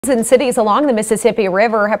And cities along the Mississippi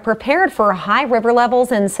River have prepared for high river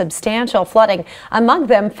levels and substantial flooding, among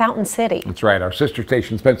them Fountain City. That's right. Our sister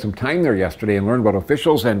station spent some time there yesterday and learned what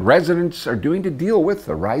officials and residents are doing to deal with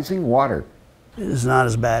the rising water. It's not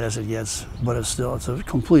as bad as it gets, but it's a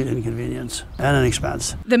complete inconvenience and an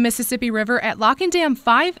expense. The Mississippi River at Lock and Dam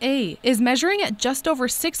 5A is measuring at just over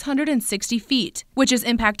 660 feet, which is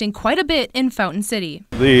impacting quite a bit in Fountain City.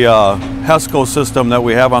 The HESCO system that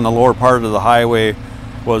we have on the lower part of the highway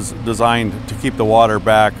was designed to keep the water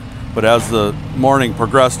back, but as the morning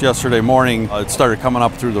progressed yesterday morning, it started coming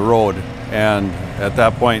up through the road, and at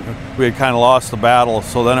that point we had kind of lost the battle.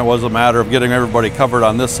 So then it was a matter of getting everybody covered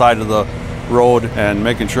on this side of the road and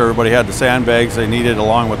making sure everybody had the sandbags they needed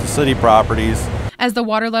along with the city properties. As the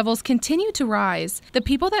water levels continue to rise, the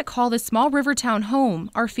people that call this small river town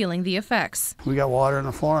home are feeling the effects. We got water on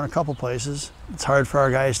the floor in a couple places. It's hard for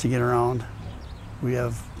our guys to get around. We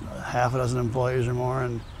have half a dozen employees or more,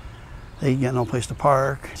 and they get no place to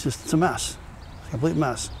park. It's a mess. It's a complete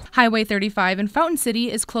mess. Highway 35 in Fountain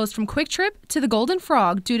City is closed from Quick Trip to the Golden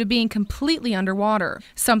Frog due to being completely underwater,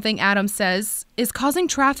 something Adams says is causing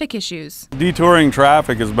traffic issues. Detouring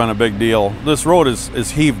traffic has been a big deal. This road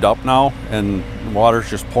is heaved up now and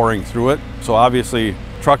water's just pouring through it. So obviously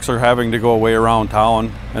trucks are having to go way around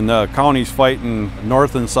town, and the county's fighting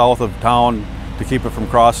north and south of town to keep it from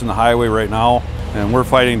crossing the highway right now. And we're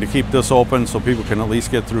fighting to keep this open so people can at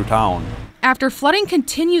least get through town. After flooding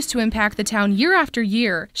continues to impact the town year after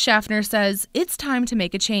year, Schaffner says it's time to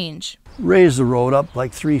make a change. Raise the road up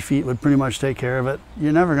like 3 feet would pretty much take care of it.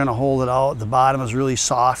 You're never going to hold it out. The bottom is really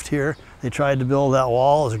soft here. They tried to build that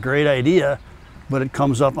wall. It's a great idea, but it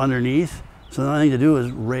comes up underneath. So the only thing to do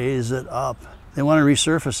is raise it up. They want to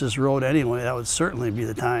resurface this road anyway. That would certainly be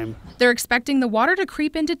the time. They're expecting the water to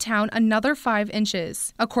creep into town another 5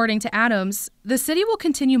 inches. According to Adams, the city will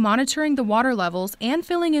continue monitoring the water levels and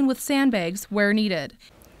filling in with sandbags where needed.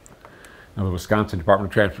 Now, the Wisconsin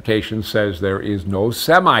Department of Transportation says there is no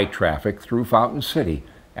semi-traffic through Fountain City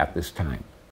at this time.